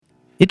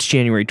It's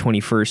January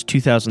 21st,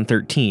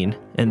 2013,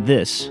 and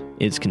this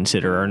is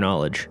Consider Our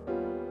Knowledge.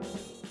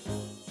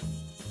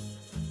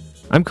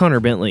 I'm Connor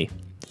Bentley.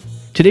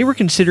 Today we're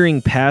considering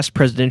past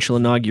presidential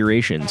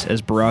inaugurations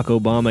as Barack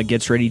Obama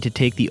gets ready to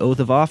take the oath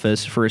of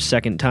office for a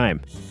second time.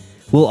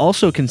 We'll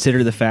also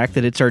consider the fact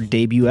that it's our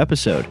debut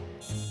episode.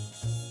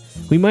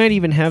 We might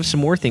even have some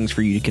more things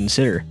for you to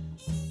consider.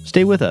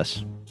 Stay with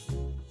us.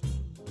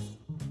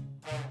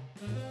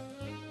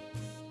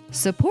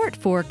 Support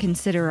for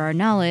Consider Our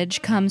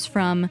Knowledge comes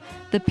from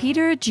the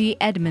Peter G.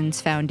 Edmonds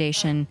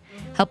Foundation,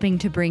 helping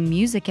to bring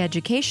music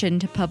education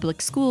to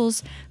public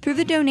schools through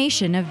the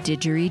donation of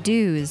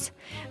didgeridoos.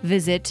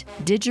 Visit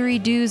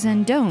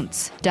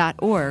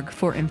didgeridoosandon'ts.org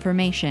for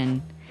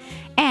information.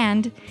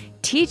 And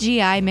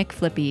TGI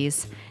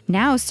McFlippies,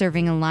 now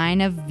serving a line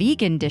of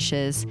vegan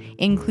dishes,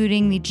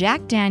 including the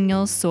Jack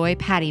Daniel's Soy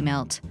Patty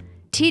Melt.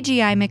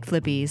 TGI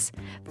McFlippies.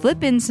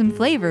 Flip in some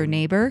flavor,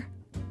 neighbor.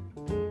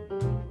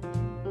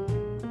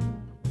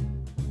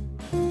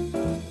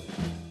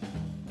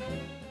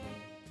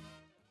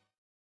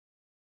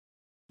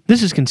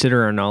 This is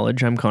Consider Our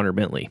Knowledge. I'm Connor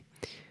Bentley.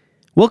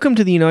 Welcome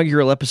to the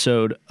inaugural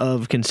episode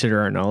of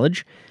Consider Our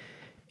Knowledge.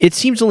 It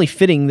seems only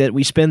fitting that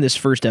we spend this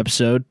first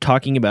episode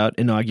talking about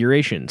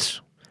inaugurations.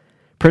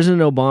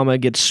 President Obama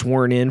gets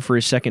sworn in for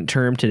his second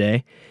term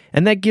today,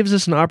 and that gives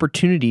us an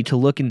opportunity to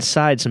look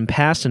inside some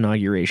past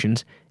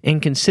inaugurations and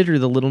consider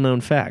the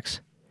little-known facts.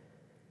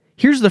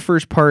 Here's the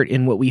first part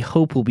in what we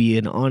hope will be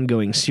an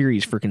ongoing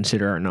series for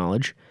Consider Our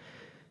Knowledge.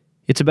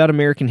 It's about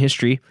American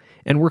history,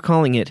 and we're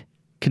calling it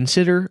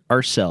Consider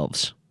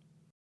Ourselves.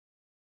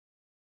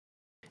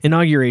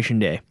 Inauguration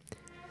Day.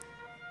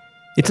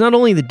 It's not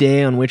only the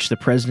day on which the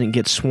president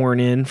gets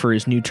sworn in for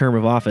his new term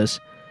of office,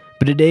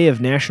 but a day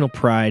of national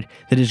pride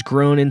that has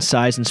grown in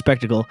size and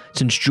spectacle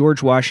since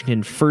George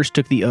Washington first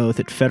took the oath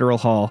at Federal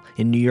Hall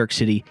in New York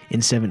City in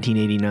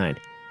 1789.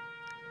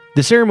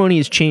 The ceremony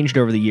has changed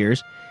over the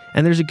years,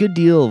 and there's a good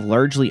deal of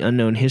largely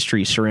unknown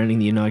history surrounding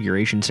the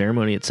inauguration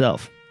ceremony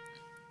itself.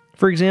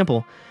 For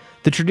example,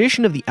 the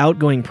tradition of the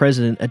outgoing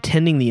president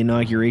attending the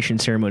inauguration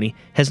ceremony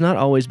has not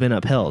always been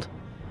upheld.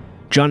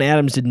 John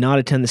Adams did not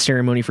attend the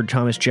ceremony for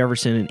Thomas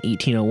Jefferson in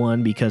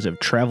 1801 because of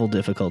travel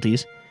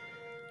difficulties.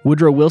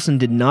 Woodrow Wilson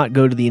did not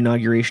go to the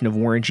inauguration of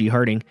Warren G.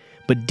 Harding,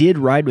 but did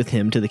ride with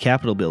him to the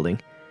Capitol building.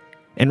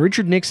 And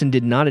Richard Nixon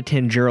did not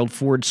attend Gerald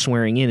Ford's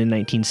swearing in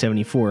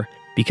 1974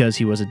 because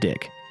he was a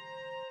dick.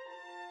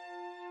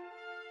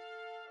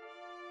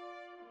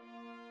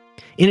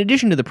 In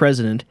addition to the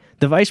president,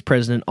 the vice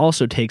president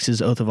also takes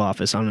his oath of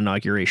office on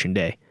Inauguration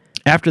Day.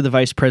 After the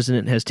vice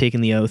president has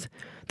taken the oath,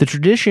 the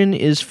tradition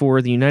is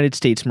for the United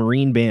States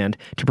Marine Band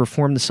to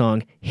perform the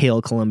song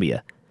Hail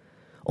Columbia.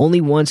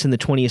 Only once in the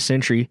 20th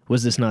century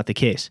was this not the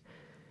case.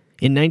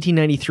 In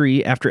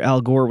 1993, after Al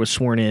Gore was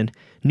sworn in,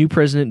 new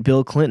President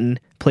Bill Clinton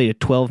played a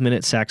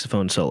 12-minute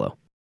saxophone solo.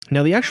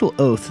 Now, the actual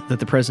oath that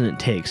the president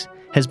takes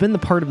has been the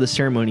part of the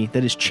ceremony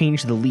that has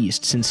changed the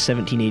least since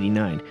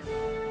 1789.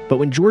 But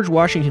when George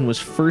Washington was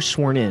first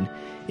sworn in,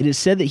 it is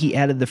said that he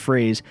added the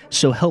phrase,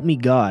 "So help me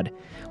God,"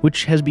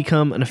 which has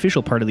become an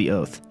official part of the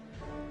oath.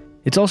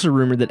 It's also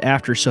rumored that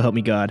after "So help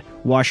me God,"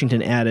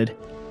 Washington added,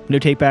 "No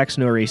takebacks,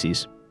 no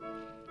erases."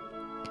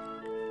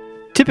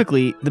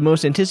 Typically, the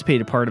most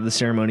anticipated part of the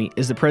ceremony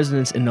is the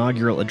president's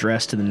inaugural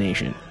address to the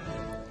nation.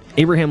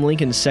 Abraham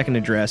Lincoln's second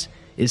address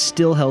is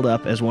still held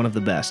up as one of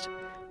the best,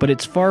 but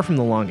it's far from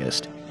the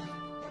longest.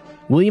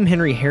 William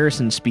Henry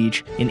Harrison's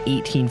speech in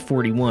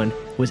 1841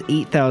 was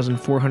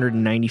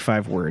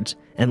 8,495 words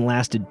and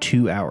lasted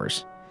 2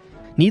 hours.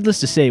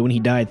 Needless to say, when he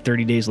died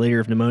 30 days later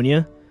of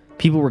pneumonia,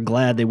 people were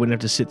glad they wouldn't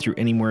have to sit through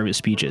any more of his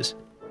speeches.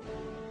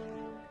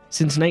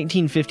 Since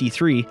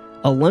 1953,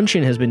 a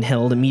luncheon has been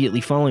held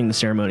immediately following the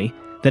ceremony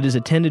that is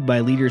attended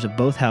by leaders of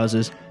both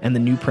houses and the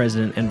new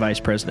president and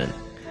vice president.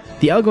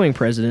 The outgoing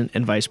president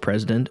and vice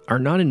president are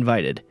not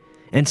invited,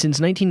 and since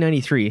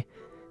 1993,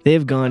 they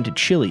have gone to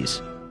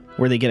Chili's,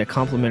 where they get a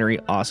complimentary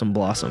Awesome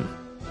Blossom.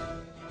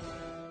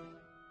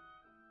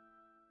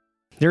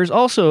 There is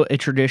also a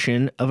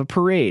tradition of a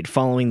parade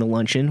following the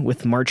luncheon,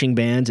 with marching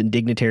bands and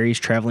dignitaries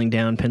traveling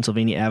down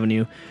Pennsylvania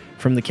Avenue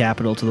from the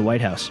Capitol to the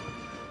White House.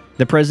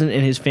 The president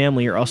and his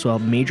family are also a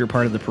major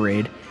part of the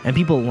parade, and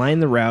people line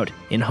the route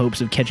in hopes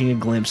of catching a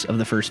glimpse of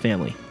the first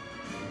family.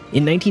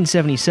 In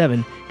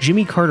 1977,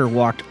 Jimmy Carter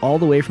walked all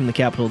the way from the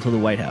Capitol to the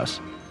White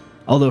House,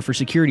 although for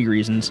security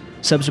reasons,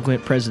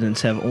 subsequent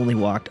presidents have only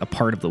walked a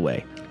part of the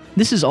way.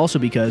 This is also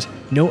because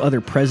no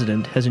other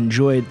president has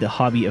enjoyed the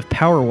hobby of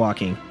power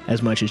walking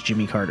as much as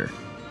Jimmy Carter.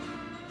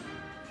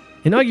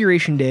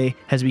 Inauguration Day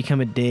has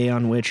become a day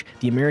on which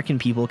the American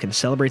people can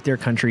celebrate their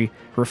country,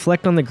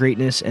 reflect on the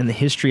greatness and the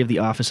history of the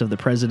office of the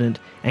president,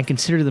 and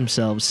consider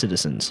themselves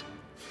citizens.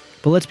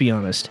 But let's be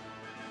honest,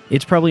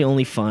 it's probably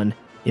only fun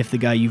if the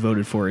guy you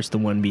voted for is the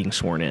one being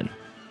sworn in.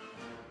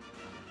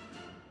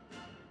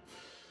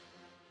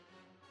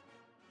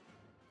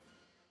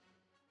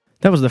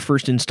 That was the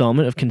first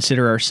installment of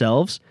Consider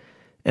Ourselves,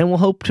 and we'll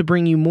hope to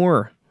bring you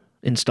more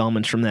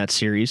installments from that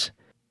series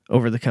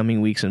over the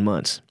coming weeks and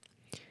months.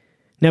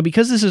 Now,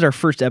 because this is our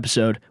first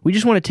episode, we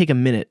just want to take a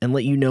minute and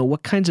let you know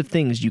what kinds of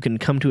things you can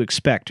come to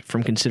expect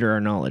from Consider Our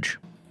Knowledge.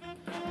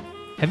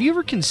 Have you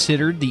ever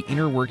considered the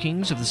inner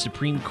workings of the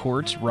Supreme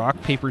Court's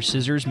rock, paper,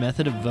 scissors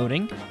method of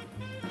voting?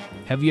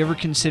 Have you ever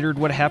considered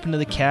what happened to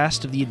the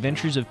cast of The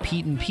Adventures of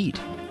Pete and Pete?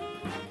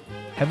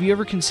 Have you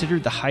ever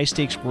considered the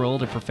high-stakes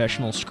world of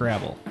professional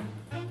Scrabble?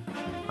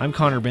 I'm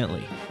Connor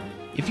Bentley.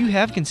 If you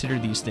have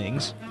considered these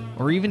things,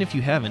 or even if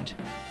you haven't,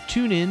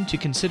 tune in to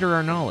Consider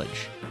Our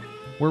Knowledge,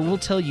 where we'll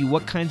tell you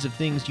what kinds of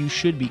things you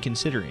should be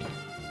considering,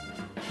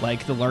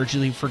 like the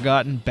largely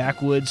forgotten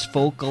backwoods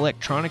folk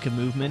electronica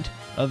movement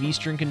of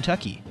Eastern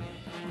Kentucky,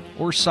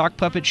 or sock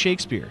puppet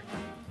Shakespeare.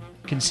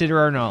 Consider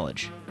Our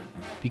Knowledge,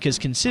 because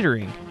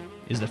considering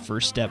is the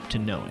first step to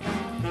knowing.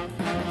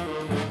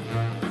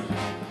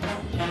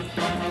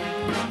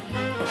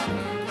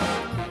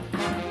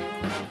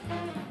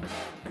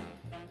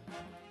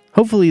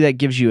 Hopefully that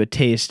gives you a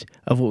taste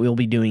of what we'll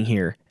be doing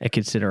here at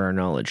Consider Our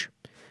Knowledge.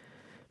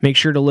 Make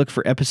sure to look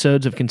for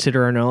episodes of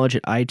Consider Our Knowledge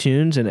at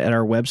iTunes and at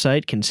our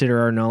website,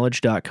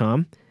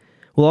 considerourknowledge.com.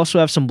 We'll also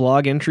have some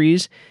blog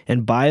entries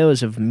and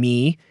bios of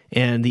me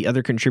and the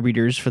other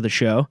contributors for the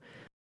show.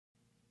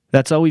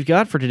 That's all we've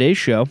got for today's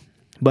show,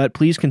 but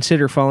please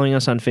consider following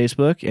us on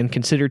Facebook and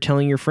consider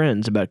telling your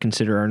friends about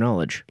Consider Our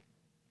Knowledge.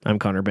 I'm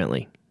Connor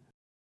Bentley.